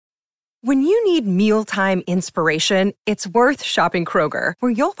When you need mealtime inspiration, it's worth shopping Kroger,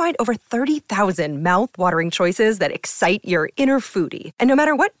 where you'll find over 30,000 mouth-watering choices that excite your inner foodie. And no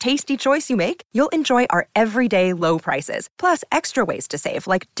matter what tasty choice you make, you'll enjoy our everyday low prices, plus extra ways to save,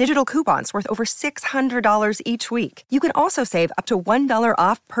 like digital coupons worth over $600 each week. You can also save up to $1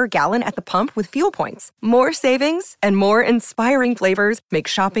 off per gallon at the pump with fuel points. More savings and more inspiring flavors make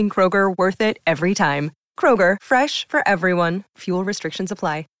shopping Kroger worth it every time. Kroger, fresh for everyone. Fuel restrictions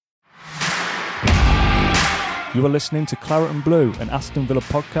apply. You are listening to Claret and Blue, an Aston Villa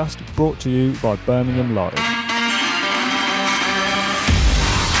podcast brought to you by Birmingham Live.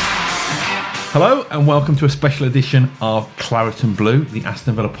 Hello and welcome to a special edition of Claret and Blue, the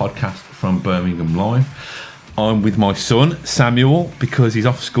Aston Villa podcast from Birmingham Live. I'm with my son, Samuel, because he's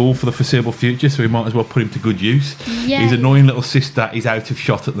off school for the foreseeable future, so we might as well put him to good use. Yay. His annoying little sister is out of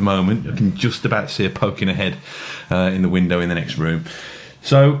shot at the moment. I can just about see her poking her head in the window in the next room.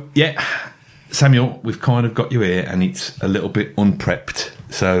 So, yeah, Samuel, we've kind of got you here and it's a little bit unprepped.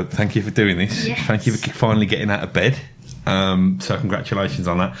 So thank you for doing this. Yes. Thank you for finally getting out of bed. So congratulations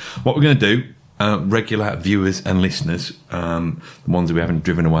on that. What we're going to do, regular viewers and listeners, the ones that we haven't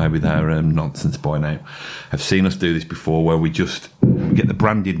driven away with our nonsense by now, have seen us do this before, where we get the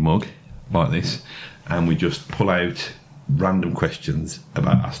branded mug like this and we just pull out random questions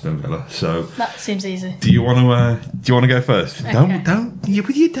about Aston Villa. So That seems easy. do you want to go first? Okay. Don't you're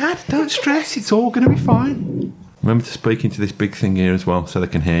with your dad. Don't stress. It's all going to be fine. Remember to speak into this big thing here as well, so they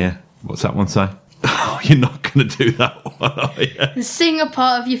can hear you. What's that one say? Oh, you're not going to do that one, are you? Sing a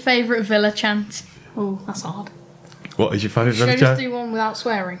part of your favourite Villa chant. Oh, that's hard. What is your favourite Should I Villa just chant? do one without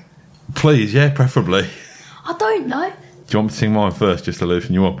swearing? Please, yeah, preferably. I don't know. Do you want me to sing mine first, just to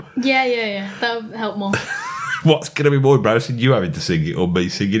loosen you up? Yeah. That would help more. What's going to be more embarrassing, you having to sing it or me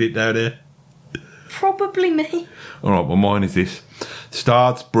singing it down here? Probably me. All right, well, mine is this.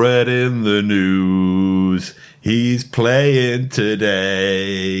 Start spreading the news. He's playing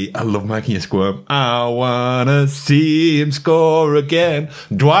today. I love making you squirm. I want to see him score again.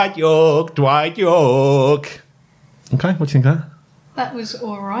 Dwight York, Dwight York. Okay, what do you think of that? That was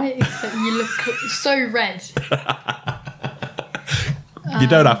alright, except you look so red. You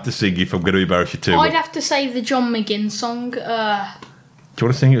don't have to sing if I'm going to embarrass you too. I'd have to say the John McGinn song. Do you want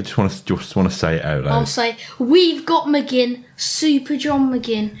to sing it or just want to say it out loud? I'll say, we've got McGinn, Super John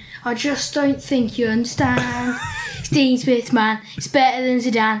McGinn. I just don't think you understand. Dean Smith, man, it's better than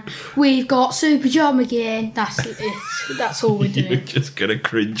Zidane. We've got Super John McGinn. That's it. That's all we're You're doing. just going to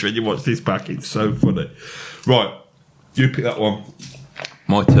cringe when you watch this back. It's so funny. Right, you pick that one.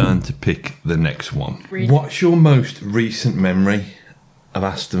 My turn to pick the next one. Really? What's your most recent memory of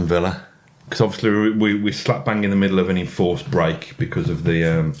Aston Villa? Because obviously we're slap bang in the middle of an enforced break because of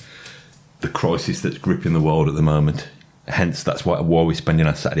the crisis that's gripping the world at the moment. Hence, that's why we're spending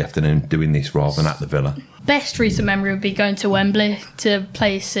our Saturday afternoon doing this rather than at the Villa. Best recent memory would be going to Wembley to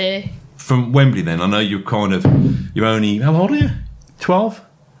play City. From Wembley then, I know you're only, how old are you? 12?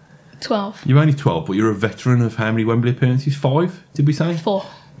 12. You're only 12, but you're a veteran of how many Wembley appearances? 5, did we say? 4.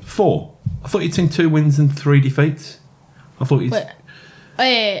 4? I thought you'd seen 2 wins and 3 defeats. I thought you'd...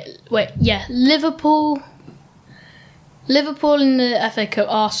 Wait, yeah. Liverpool in the FA Cup,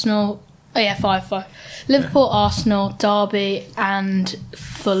 Arsenal. Oh yeah, 5. Liverpool, Arsenal, Derby, and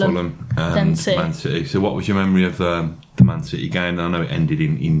Fulham. and then City. Man City. So what was your memory of the Man City game? I know it ended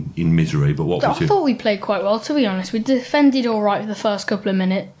in misery, but what was I thought we played quite well, to be honest. We defended all right for the first couple of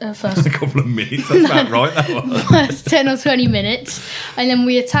minutes. a couple of minutes, that's about right, that was. First 10 or 20 minutes. And then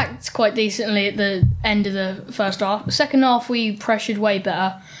we attacked quite decently at the end of the first half. The second half, we pressured way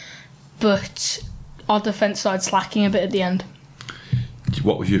better, but our defence started slacking a bit at the end.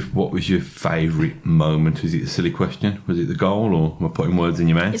 What was your favourite moment? Was it a silly question? Was it the goal, or am I putting words in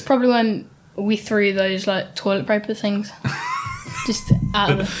your mouth? It's probably when we threw those like toilet paper things. Just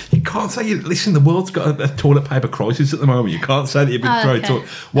out of You can't say, listen, the world's got a toilet paper crisis at the moment. You can't say that you've been throwing okay.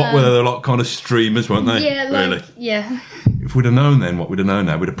 What were they, like kind of streamers, weren't they? Yeah, like, really? yeah. If we'd have known then what we'd have known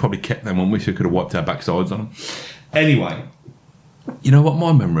now, we'd have probably kept them, wouldn't we? So we could have wiped our backsides on them. Anyway, you know what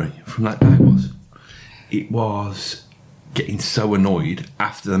my memory from that day was? It was getting so annoyed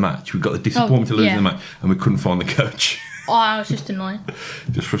after the match. We got the disappointment to lose the match and we couldn't find the coach. Oh, I was just annoying.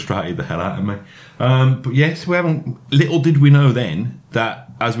 Just frustrated the hell out of me. But yes, little did we know then that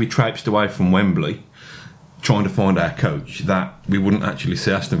as we traipsed away from Wembley trying to find our coach, that we wouldn't actually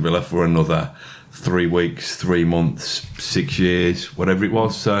see Aston Villa for another 3 weeks, 3 months, 6 years, whatever it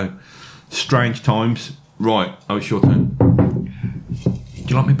was. So strange times. Right, it's your turn. Do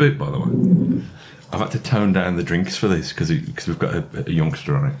you like my boot, by the way? I've had to tone down the drinks for this because we've got a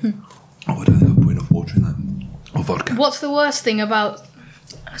youngster on it. Oh, I don't think I've put enough water in that. Or vodka. What's the worst thing about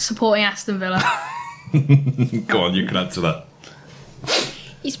Supporting Aston Villa. Go on, you can answer that.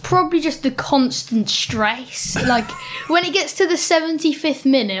 It's probably just the constant stress. Like, when it gets to the 75th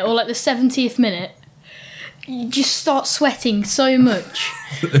minute or like the 70th minute, you just start sweating so much.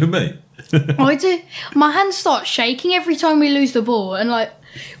 Who, me? I do. My hands start shaking every time we lose the ball, and like,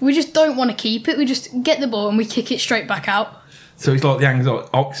 we just don't want to keep it. We just get the ball and we kick it straight back out. So it's like the anxiety.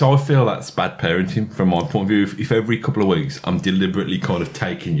 So I feel that's bad parenting from my point of view. If every couple of weeks I'm deliberately kind of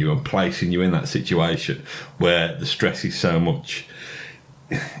taking you and placing you in that situation where the stress is so much,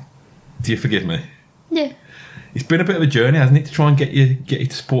 do you forgive me? Yeah. It's been a bit of a journey, hasn't it, to try and get you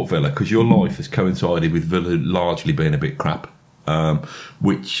to support Villa, because your life has coincided with Villa largely being a bit crap,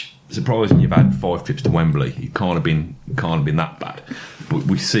 which, surprising, you've had 5 trips to Wembley. It can't have been that bad, but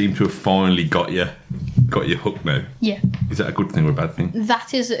we seem to have finally got you hooked now. Yeah. Is that a good thing or a bad thing?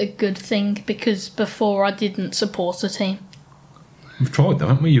 That is a good thing, because before I didn't support a team. We've tried though,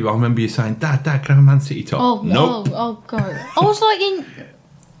 haven't we? I remember you saying, Dad, can I have a Man City top? Oh, nope. oh God. I was like in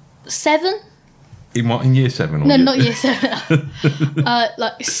 7. In what, in year 7? Or No, not year 7.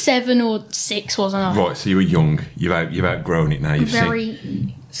 Like 7 or 6, wasn't I? Right, so you were young. You've outgrown it now.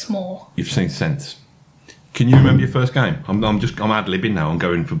 Very small. You've seen sense. Can you remember your first game? I'm ad-libbing now.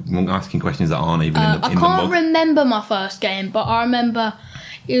 I'm asking questions that aren't even in the I can't mug. remember my first game, but I remember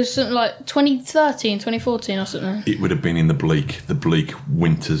it was something like 2013, 2014 or something. It would have been in the bleak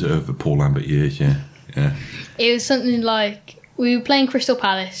winters of the Paul Lambert years, yeah. It was something like, we were playing Crystal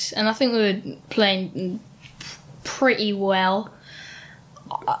Palace, and I think we were playing pretty well.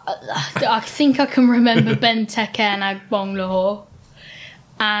 I think I can remember Benteke and Agbong Lahore,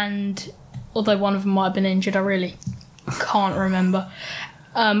 and although one of them might have been injured, I really can't remember.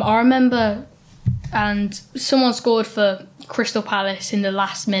 I remember, and someone scored for Crystal Palace in the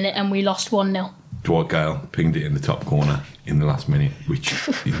last minute, and we lost 1-0. Dwight Gale pinged it in the top corner in the last minute, which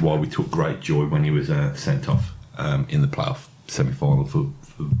is why we took great joy when he was sent off in the playoff semi-final for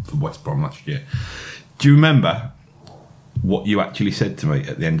West Brom last year. Do you remember what you actually said to me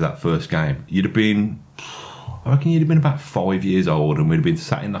at the end of that first game? I reckon you'd have been about 5 years old, and we'd have been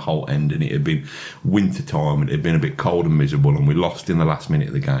sat in the Holt End, and it had been winter time, and it had been a bit cold and miserable, and we lost in the last minute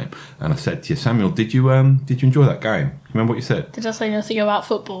of the game. And I said to you, Samuel, did you enjoy that game? Remember what you said? Did I say nothing about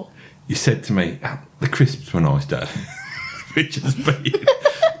football? You said to me, the crisps were nice, Dad. which has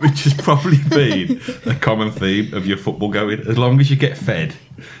probably been a common theme of your football going. As long as you get fed,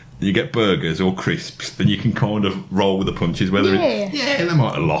 you get burgers or crisps, then you can kind of roll with the punches. Whether they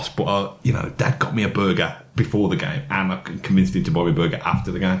might have lost, but Dad got me a burger before the game, and I convinced him to buy me a burger after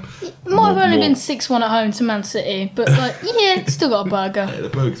the game. It might have only been 6-1 at home to Man City, but still got a burger. Yeah, the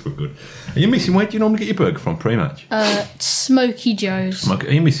burgers were good. Are you missing? Where do you normally get your burger from pre-match? Smoky Joe's. Are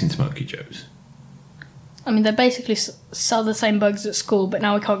you missing Smoky Joe's? I mean, they basically sell the same burgers at school, but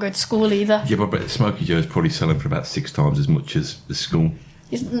now we can't go to school either. Yeah, but Smoky Joe's probably selling for about 6 times as much as the school.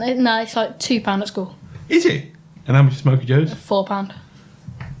 It's like £2 at school. Is it? And how much is Smoky Joe's? £4.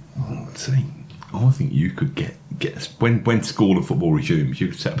 See, I think you could get when school and football resumes, you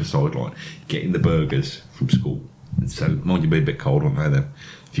could set up a sideline, getting the burgers from school. And so, mind you, be a bit cold, aren't they? Then,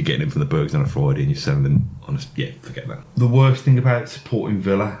 if you're getting them from the burgers on a Friday and you're selling them on forget that. The worst thing about supporting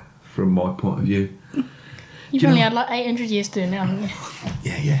Villa, from my point of view, you've only had like 800 years doing it, haven't you?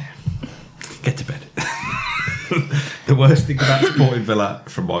 Yeah. Get to bed. The worst thing about supporting Villa,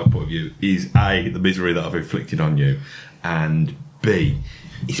 from my point of view, is A, the misery that I've inflicted on you, and B,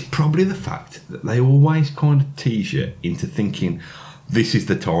 it's probably the fact that they always kind of tease you into thinking this is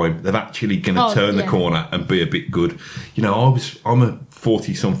the time they're actually going to turn the corner and be a bit good. I'm a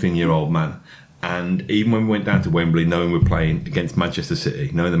 40-something-year-old man, and even when we went down to Wembley, knowing we're playing against Manchester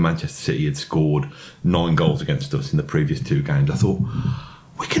City, knowing that Manchester City had scored 9 goals against us in the previous 2 games, I thought,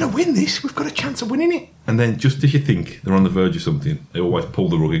 we're going to win this. We've got a chance of winning it. And then just as you think they're on the verge of something, they always pull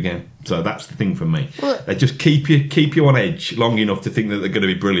the rug again. So that's the thing for me. They just keep you on edge long enough to think that they're going to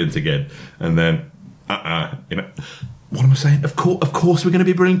be brilliant again. And then, what am I saying? Of course we're going to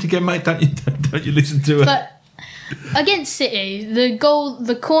be brilliant again, mate. Don't you listen to it? But against City, the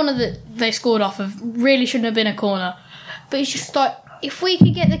corner that they scored off of really shouldn't have been a corner. But it's just like, if we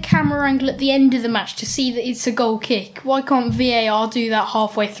could get the camera angle at the end of the match to see that it's a goal kick, why can't VAR do that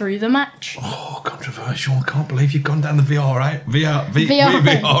halfway through the match? Oh, controversial. I can't believe you've gone down the VAR.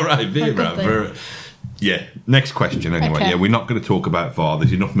 Yeah, next question anyway. Okay. Yeah, we're not going to talk about VAR.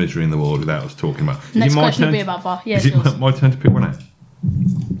 There's enough misery in the world without us talking about it. Next question will be about VAR. Yeah, is it my turn to pick one out?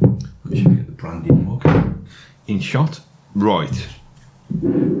 I should get the brandy mug in shot. Right.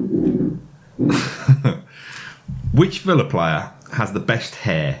 Which Villa player has the best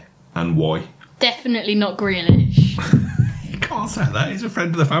hair and why? Definitely not Grealish. can't say that. He's a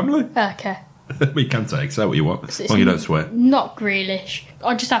friend of the family. Okay. We can say what you want. As long as you don't swear. Not Grealish.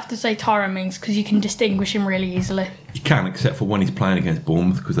 I just have to say Tyrone Mings because you can distinguish him really easily. You can, except for when he's playing against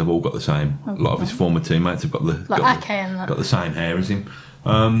Bournemouth, because they've all got the same. A lot of his former teammates have got the same hair as him.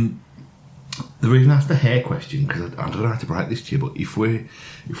 The reason I asked the hair question, because I don't know how to break this to you, but if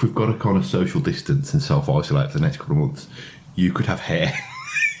we've got a kind of social distance and self-isolate for the next couple of months, you could have hair.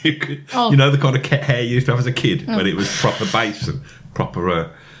 You know the kind of hair you used to have as a kid, when it was proper base and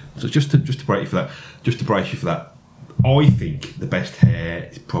proper. So just to brace you for that, I think the best hair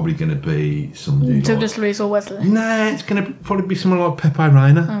is probably going to be somebody Douglas Luiz or Wesley. Nah, it's going to probably be someone like Pepe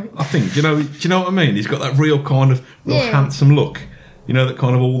Reina. I think. Do you know what I mean? He's got that real kind of handsome look. You know, that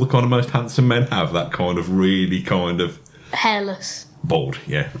kind of all the kind of most handsome men have that kind of really kind of hairless. Bald.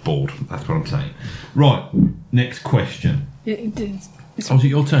 That's what I'm saying. Right, next question. Is it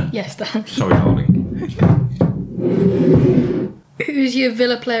your turn? Yes, Dan. Sorry, darling. Who's your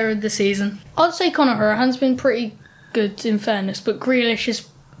Villa player of the season? I'd say Conor Hourihan's been pretty good, in fairness, but Grealish has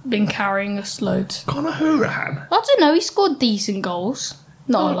been carrying us loads. Conor Hourihan? I don't know, he scored decent goals.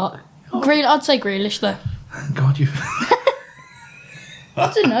 Not a lot. I'd say Grealish, though. Thank God you...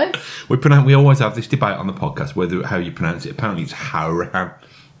 I don't know. We always have this debate on the podcast how you pronounce it. Apparently it's Hourihan.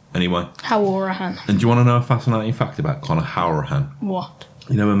 Anyway. Hourihan. And do you want to know a fascinating fact about Conor Hourihan? What?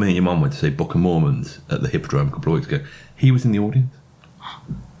 You know when me and your mum went to see Book of Mormons at the Hippodrome a couple of weeks ago? He was in the audience.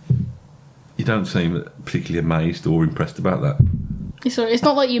 You don't seem particularly amazed or impressed about that. It's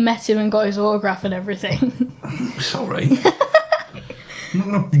not like you met him and got his autograph and everything. Sorry.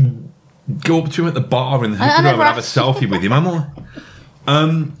 I'm not going to go up to him at the bar in the Hippodrome and have a selfie with him, am I?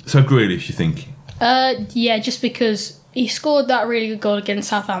 So Grealish, you think? Yeah, just because he scored that really good goal against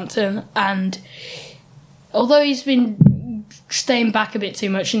Southampton, and although he's been staying back a bit too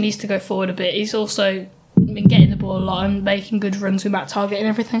much and needs to go forward a bit, he's also been getting the ball a lot and making good runs with Matt Targett and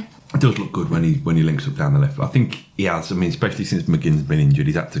everything. It does look good when he links up down the left. I think he has. I mean, especially since McGinn's been injured,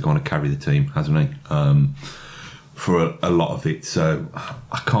 he's had to kind of carry the team, hasn't he? For a lot of it. So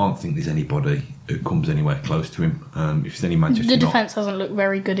I can't think there's anybody who comes anywhere close to him. If there's any Manchester United... The defence hasn't looked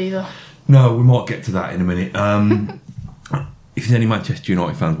very good either. No, we might get to that in a minute. If there's any Manchester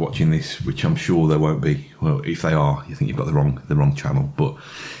United fans watching this, which I'm sure there won't be, well, if they are, you think you've got the wrong channel. But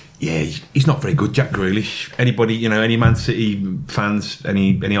yeah, he's not very good, Jack Grealish. Anybody, any Man City fans,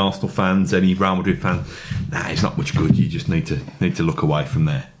 any Arsenal fans, any Real Madrid fans, he's not much good. You just need to look away from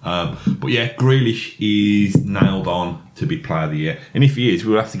there. But yeah, Grealish is nailed on to be Player of the Year, and if he is,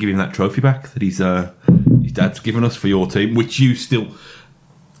 we'll have to give him that trophy back that his dad's given us for your team, which you still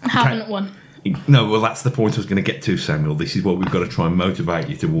haven't won. No, well, that's the point I was going to get to, Samuel. This is what we've got to try and motivate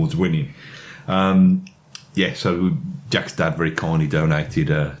you towards winning. Yeah, so Jack's dad very kindly donated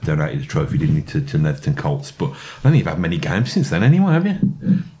a trophy, didn't he, to Netherton Colts. But I don't think you've had many games since then anyway, have you?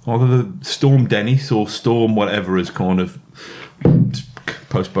 Either the Storm Dennis or Storm whatever has kind of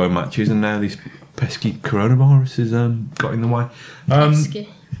postponed matches, and now this pesky coronavirus has got in the way. Pesky.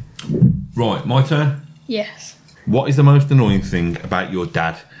 Right, my turn? Yes. What is the most annoying thing about your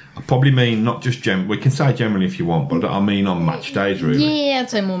dad? I probably mean not just we can say generally if you want, but I mean on match days, really. Yeah, I'd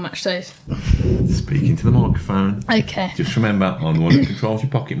say more match days. Speaking to the microphone. Okay. Just remember, I'm the one who controls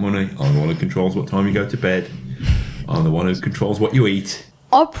your pocket money. I'm the one who controls what time you go to bed. I'm the one who controls what you eat.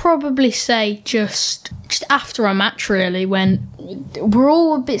 I'd probably say just after a match, really, when we're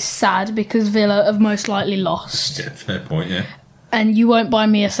all a bit sad because Villa have most likely lost. Yeah, fair point, yeah. And you won't buy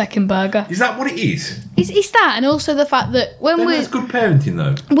me a second burger. Is that what it is? It's that, and also the fact that that's good parenting,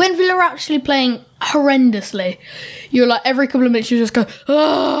 though. When Villa are actually playing horrendously, you're like, every couple of minutes you just go,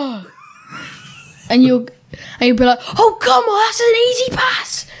 oh, and you'll be like, oh, come on, that's an easy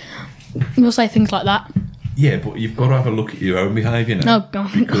pass. You'll say things like that. Yeah, but you've got to have a look at your own behaviour now. Oh,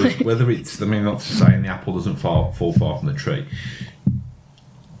 God. Because whether it's, not to say the apple doesn't fall far from the tree,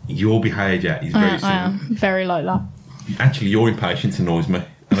 your behaviour is very similar. I am very like that. Actually, your impatience annoys me,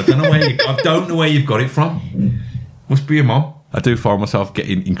 and I don't know where you've got it from. Must be your mum. I do find myself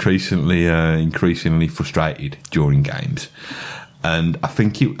getting increasingly frustrated during games, and I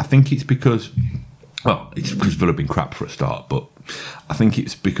think it's because Villa have been crap for a start, but I think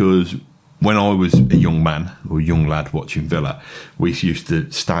it's because when I was a young man or a young lad watching Villa, we used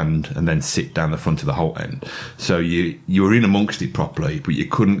to stand and then sit down the front of the whole end, so you were in amongst it properly, but you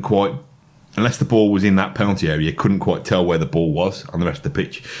couldn't quite. Unless the ball was in that penalty area, you couldn't quite tell where the ball was on the rest of the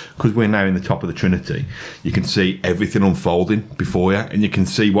pitch. Because we're now in the top of the Trinity, you can see everything unfolding before you, and you can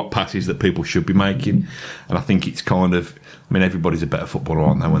see what passes that people should be making. And I think it's kind of... everybody's a better footballer,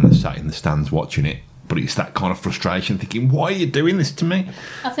 aren't they, when they're sat in the stands watching it. but it's that kind of frustration, thinking, why are you doing this to me?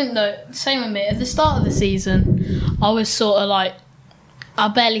 I think, though, same with me. At the start of the season, I was sort of like, I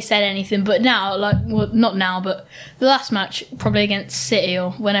barely said anything, but now, like, well, not now, but the last match, probably against City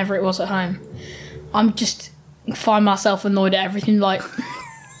or whenever it was at home, I'm just find myself annoyed at everything. Like,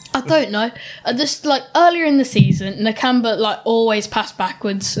 I don't know. I just, like, earlier in the season, Nakamba, like, always passed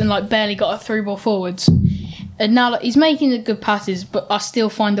backwards and, like, barely got a through ball forwards. And now, like, he's making the good passes, but I still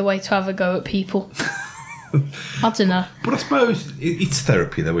find a way to have a go at people. I don't know. But I suppose it's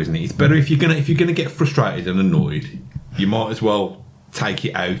therapy, though, isn't it? It's better if you're gonna get frustrated and annoyed, you might as well take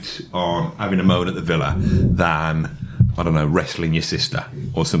it out on having a moan at the Villa than, I don't know, wrestling your sister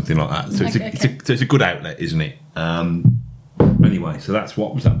or something like that. So it's a good outlet, isn't it? Anyway, so that's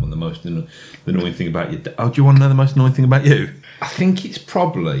what was that one, the most annoying thing about you. Oh, do you want to know the most annoying thing about you? I think it is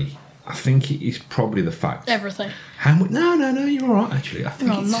probably the fact. Everything. How much? No, you're all right, actually. I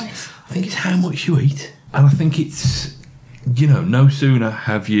think nice. I think it's how much you eat. And I think it's, you know, no sooner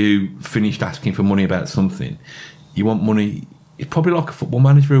have you finished asking for money about something, you want money. It's probably like a football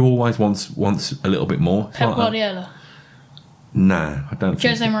manager who always wants a little bit more. Pep like Guardiola? No, I don't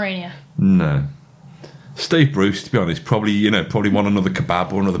think Jose Mourinho? No. Steve Bruce, to be honest, probably want another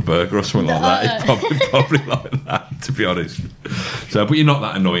kebab or another burger or something like that. It's probably like that, to be honest. So, but you're not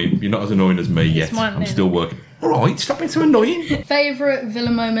that annoying. You're not as annoying as me yet. I'm still working. All right, stop being so annoying. Favourite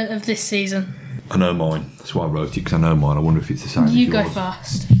Villa moment of this season? I know mine. That's why I wrote it, because I know mine. I wonder if it's the same. You go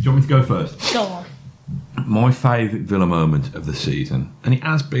first. Do you want me to go first? Go on. My favourite Villa moment of the season, and it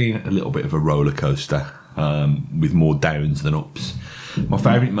has been a little bit of a roller coaster with more downs than ups. My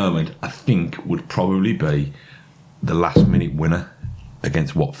favourite moment, I think, would probably be the last minute winner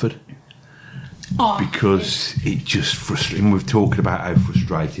against Watford. Oh, because it just frustrating. We've talked about how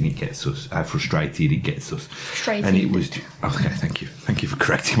frustrating it gets us, how frustrated it gets us. Frustrating. And it was okay. Thank you for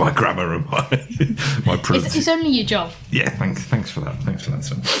correcting my grammar and my pronunciation. It's only your job. Yeah, thanks for that. Thanks for that,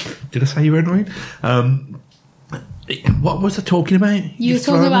 son. Did I say you were annoying? What was I talking about? You were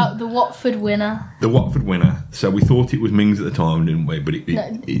talking about the Watford winner. The Watford winner. So we thought it was Mings at the time, didn't we? But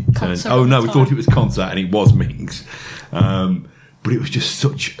it turned. Oh no, we thought it was Concert, and it was Mings. But it was just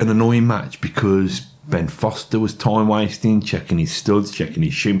such an annoying match because Ben Foster was time wasting, checking his studs, checking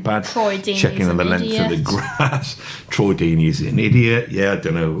his shin pads, checking on the length of the grass. Troy Deeney is an idiot. Yeah, I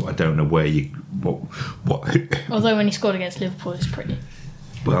don't know where you what. Although when he scored against Liverpool, it's pretty.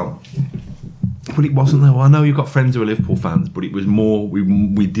 Well, it wasn't though. I know you've got friends who are Liverpool fans, but it was more.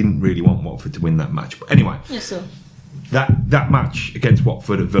 We didn't really want Watford to win that match. But anyway, yes, sir. That match against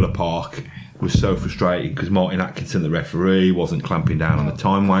Watford at Villa Park was so frustrating because Martin Atkinson, the referee, wasn't clamping down on the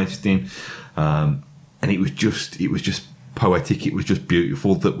time wasting, and it was just poetic. It was just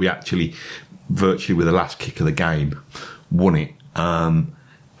beautiful that we actually, virtually with the last kick of the game, won it. And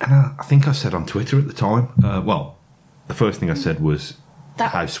I think I said on Twitter at the time. Well, the first thing I said was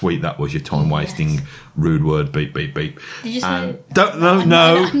how sweet that was. Your time wasting, rude word, beep beep beep. Did you say? No. I'm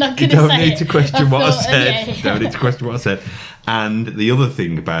not you gonna don't say need it. to question what I said. Yeah. You don't need to question what I said. And the other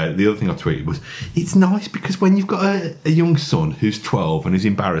thing I tweeted was, it's nice because when you've got a young son who's 12 and is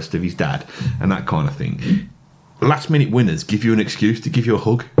embarrassed of his dad and that kind of thing, last minute winners give you an excuse to give you a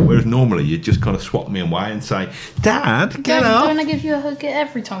hug, whereas normally you just kind of swap me away and say, Dad, get up. Don't I give you a hug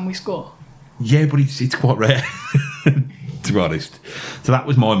every time we score? Yeah, but it's quite rare, to be honest. So that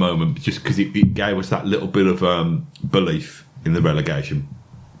was my moment, just because it gave us that little bit of belief in the relegation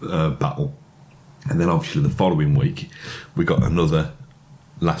battle. And then obviously the following week we got another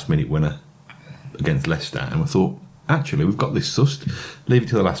last minute winner against Leicester, and we thought, actually, we've got this sussed. Leave it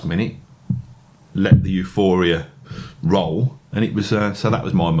to the last minute, let the euphoria roll, and it was so that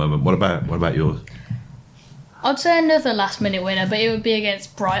was my moment. What about yours? I'd say another last minute winner, but it would be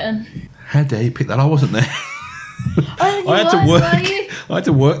against Brighton. How dare you pick that? I wasn't there. I had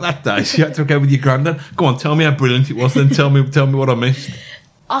to work that day, so you had to go with your granddad. Go on, tell me how brilliant it was, then tell me what I missed.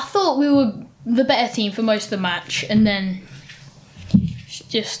 I thought we were the better team for most of the match, and then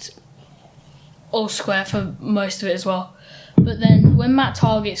just all square for most of it as well. But then when Matt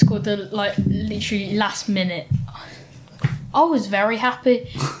Targett scored the literally last minute, I was very happy.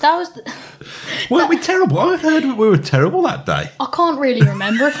 That was. Weren't we terrible? I heard we were terrible that day. I can't really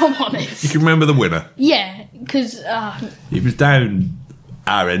remember, if I'm honest. You can remember the winner? Yeah, because he was down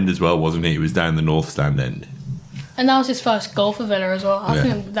our end as well, wasn't he? He was down the North Stand end. And that was his first goal for Villa as well. I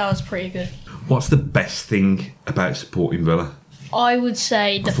think that was pretty good. What's the best thing about supporting Villa? I would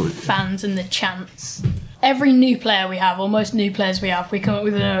say the fans and the chants. Every new player we have, or most new players we have, we come up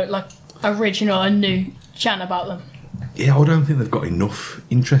with a new chant about them. Yeah, I don't think they've got enough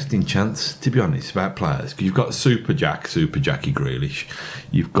interesting chants, to be honest, about players. Because you've got Super Jackie Grealish.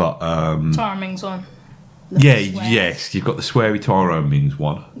 You've got Tyrone Mings on. Yes. You've got the sweary Tyrone Mings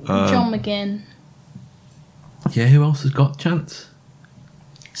one. John McGinn. Yeah, who else has got a chance?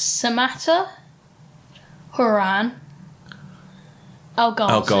 Samatta. Horan. El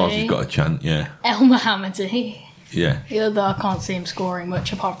Ghazi. El Ghazi's got a chance, yeah. El Mohammadi. Yeah. Although I can't see him scoring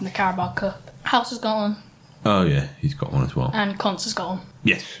much apart from the Carabao Cup. House has got one. Oh, yeah, he's got one as well. And Conce has got one.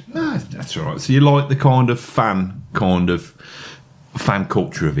 Yes. No, that's all right. So you like the kind of fan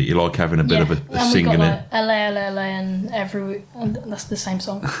culture of it. You like having a bit of a and sing we've in got it. LA, and that's the same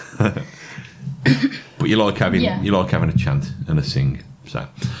song. But you like having a chant and a sing. So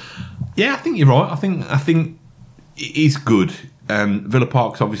yeah, I think you're right. I think it is good. Villa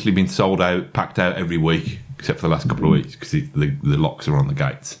Park's obviously been sold out, packed out every week, except for the last couple of weeks because the locks are on the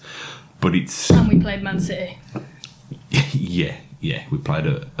gates. But it's and we played Man City. yeah, we played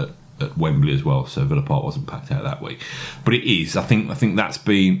at Wembley as well, so Villa Park wasn't packed out that week. But it is. I think that's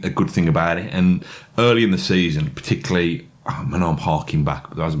been a good thing about it. And early in the season, particularly, I'm harking back,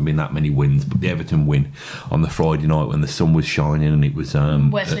 but there hasn't been that many wins. But the Everton win on the Friday night when the sun was shining, and it was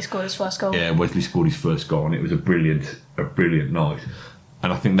Wesley scored his first goal. Yeah, Wesley scored his first goal, and it was a brilliant night.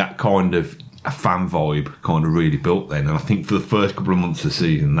 And I think that kind of a fan vibe kind of really built then. And I think for the first couple of months of the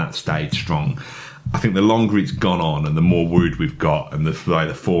season, that stayed strong. I think the longer it's gone on and the more worried we've got and the way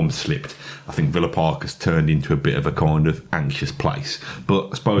the form's slipped, I think Villa Park has turned into a bit of a kind of anxious place. But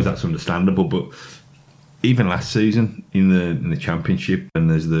I suppose that's understandable. But even last season in the Championship,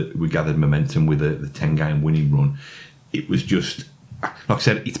 and we gathered momentum with the 10-game winning run, it was just, like I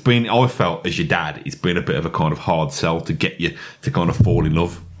said, I felt as your dad, it's been a bit of a kind of hard sell to get you to kind of fall in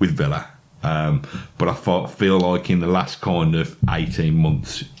love with Villa. But I feel like in the last kind of 18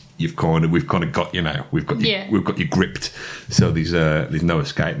 months, we've kind of got you now. We've got you gripped. So there's no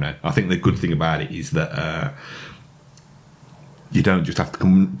escape now. I think the good thing about it is that you don't just have to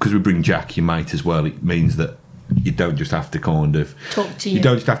come, because we bring Jack, your mate, as well. It means that you don't just have to kind of talk to you. You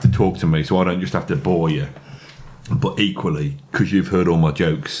don't just have to talk to me, so I don't just have to bore you. But equally, because you've heard all my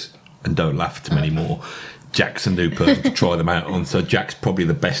jokes and don't laugh at them anymore, Jack's a new person to try them out on. So Jack's probably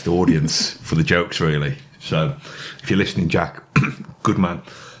the best audience for the jokes, really. So if you're listening, Jack, good man.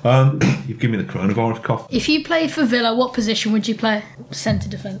 You've given me the coronavirus cough. If you played for Villa, what position would you play? Centre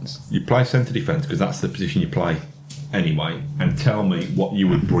defence. You play centre defence because that's the position you play anyway. And tell me what you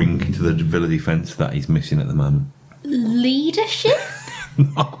would bring to the Villa defence that is missing at the moment. Leadership?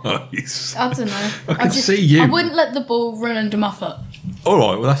 Nice. I don't know. I can see you. I wouldn't let the ball run under my foot. All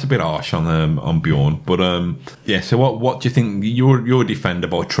right, well that's a bit harsh on Bjorn, but yeah. So what do you think? You're a defender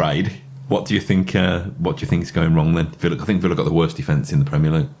by trade. What do you think? What do you think is going wrong then? I think Villa got the worst defence in the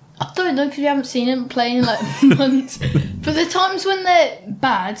Premier League. I don't know because we haven't seen him play in like months. But the times when they're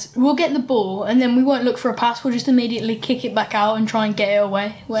bad, we'll get the ball and then we won't look for a pass. We'll just immediately kick it back out and try and get it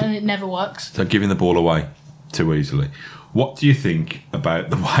away when it never works. So giving the ball away too easily. What do you think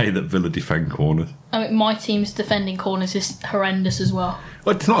about the way that Villa defend corners? I mean, my team's defending corners is horrendous as well.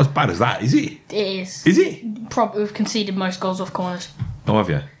 Well, it's not as bad as that, is it? It is. Is it? Probably we've conceded most goals off corners. Oh, have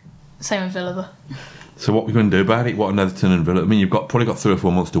you? Same with Villa, though. So what are we going to do about it? What another turn in Villa? I mean, you've probably got 3 or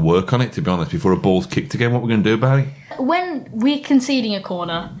 4 months to work on it, to be honest, before a ball's kicked again. What are we going to do about it? When we're conceding a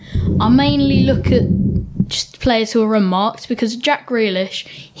corner, I mainly look at just players who are unmarked, because Jack Grealish,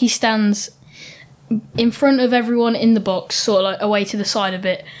 he stands in front of everyone in the box, sort of like away to the side a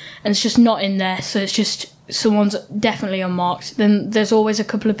bit, and it's just not in there, so it's just someone's definitely unmarked. Then there's always a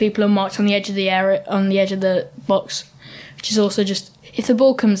couple of people unmarked on the edge of the area, on the edge of the box, which is also just, if the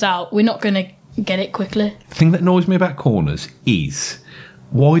ball comes out, we're not going to get it quickly. The thing that annoys me about corners is,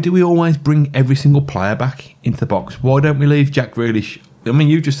 why do we always bring every single player back into the box? Why don't we leave Jack Grealish? I mean,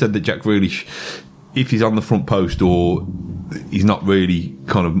 you just said that Jack Grealish, if he's on the front post or he's not really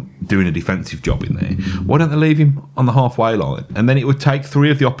kind of doing a defensive job in there, why don't they leave him on the halfway line? And then it would take 3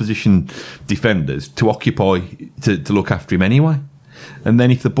 of the opposition defenders to occupy, to look after him anyway. And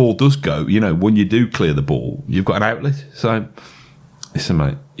then if the ball does go, when you do clear the ball, you've got an outlet. So, listen,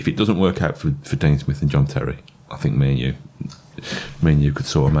 mate, if it doesn't work out for Dean Smith and John Terry, I think me and you could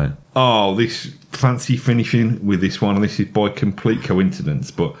sort them out. Oh, this fancy finishing with this one, and this is by complete coincidence,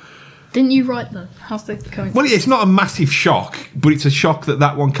 but... Didn't you write them? How's the coincidence? Well, it's not a massive shock, but it's a shock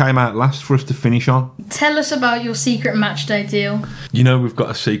that one came out last for us to finish on. Tell us about your secret match day deal. We've got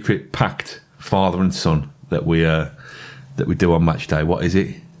a secret pact, father and son, that we do on match day. What is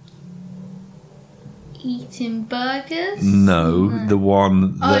it? Eating burgers? No, the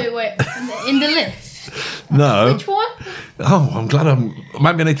one that... Oh, wait, in the list? No. Which one? Oh, I'm glad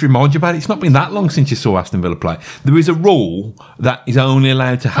maybe I need to remind you about it. It's not been that long since you saw Aston Villa play. There is a rule that is only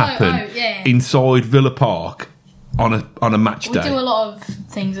allowed to happen inside Villa Park on a match day. We do a lot of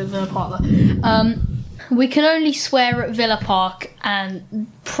things at Villa Park, though. We can only swear at Villa Park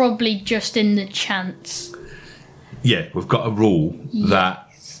and probably just in the chants. Yeah, we've got a rule that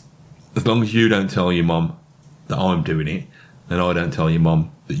as long as you don't tell your mum that I'm doing it, and I don't tell your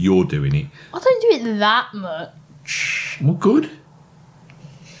mum that you're doing it. I don't do it that much. Well, good.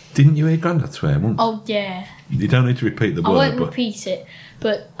 Didn't you hear Grandad swear once? Oh, yeah. You don't need to repeat the word. I won't but repeat it,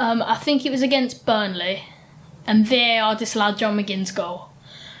 but I think it was against Burnley, and VAR disallowed John McGinn's goal.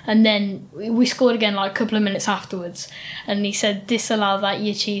 And then we scored again like a couple of minutes afterwards, and he said, "Disallow that,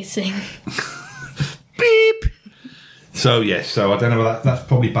 you're cheating." Beep. So yes, so I don't know. That's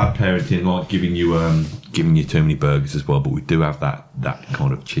probably bad parenting, like giving you too many burgers as well. But we do have that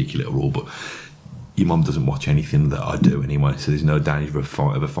kind of cheeky little rule. But your mum doesn't watch anything that I do anyway, so there's no danger of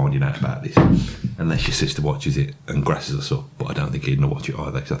ever finding out about this, unless your sister watches it and grasses us up. But I don't think he'd not watch it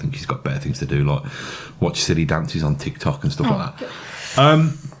either, because I think he's got better things to do, like watch silly dances on TikTok and stuff like that.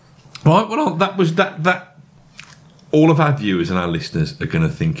 Right, well, that was that. All of our viewers and our listeners are going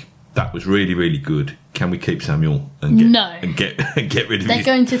to think that was really, really good. Can we keep Samuel and get rid of They're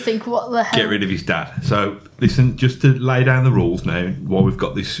going to think, what the hell? Get rid of his dad. So listen, just to lay down the rules now. While we've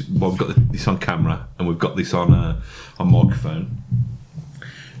got this on camera and we've got this on microphone,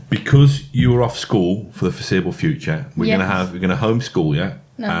 because you're off school for the foreseeable future, we're going to homeschool you.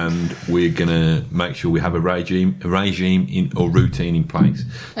 No. And we're going to make sure we have a regime or routine in place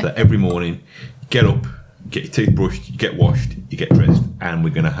that every morning, get up, get your teeth brushed, you get washed, you get dressed, and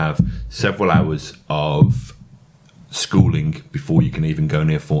we're going to have several hours of schooling before you can even go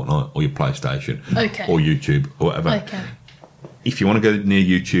near Fortnite or your PlayStation or YouTube or whatever. Okay. If you want to go near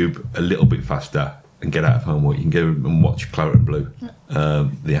YouTube a little bit faster and get out of homework, you can go and watch Claret and Blue,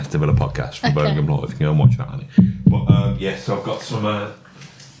 the Aston Villa podcast from Birmingham Live. You can go and watch that on it. But yes, so I've got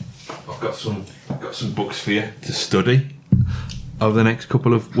some books for you to study over the next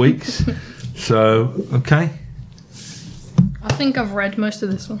couple of weeks. So, okay. I think I've read most of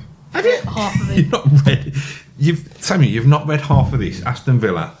this one. I did half of it. You've not read. You've not read half of this. Aston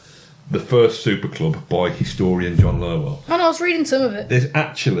Villa, the first super club by historian John Lowell. And I was reading some of it. There's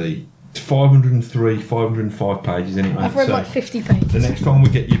actually 503, 505 pages in it. I've read like 50 pages. The next time we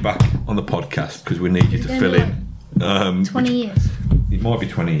get you back on the podcast, because we need you to fill in 20 years. It might be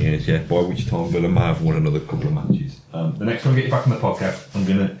 20 years, yeah, by which time Villa may have won another couple of matches. The next time we get you back on the podcast, I'm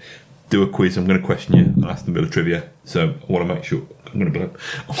going to do a quiz. I'm going to question you on Aston Villa trivia. So I want to make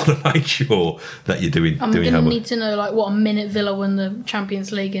sure that you're doing. I'm going to need to know like what a minute Villa won the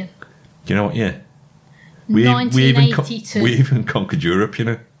Champions League in. Do you know what? Yeah, 1982. We even conquered Europe. You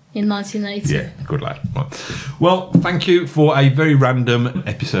know. In 1980. Yeah, good lad. Right. Well, thank you for a very random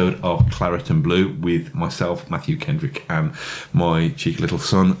episode of Claret and Blue with myself, Matthew Kendrick, and my cheeky little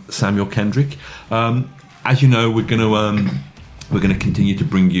son, Samuel Kendrick. As you know, we're going to continue to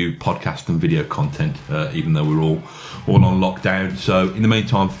bring you podcast and video content, even though we're all on lockdown. So, in the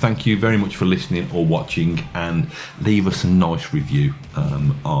meantime, thank you very much for listening or watching, and leave us a nice review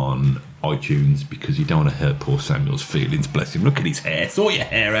on iTunes, because you don't want to hurt poor Samuel's feelings. Bless him. Look at his hair. Sort your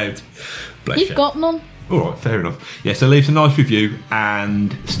hair out. Bless you. You've got none. All right, fair enough. Yeah, so leave us a nice review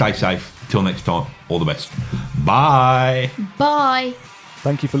and stay safe. Till next time, all the best. Bye. Bye.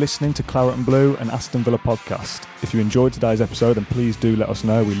 Thank you for listening to Claret and Blue, an Aston Villa podcast. If you enjoyed today's episode, then please do let us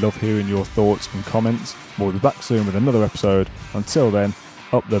know. We love hearing your thoughts and comments. We'll be back soon with another episode. Until then,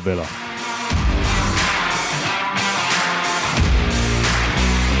 up the Villa.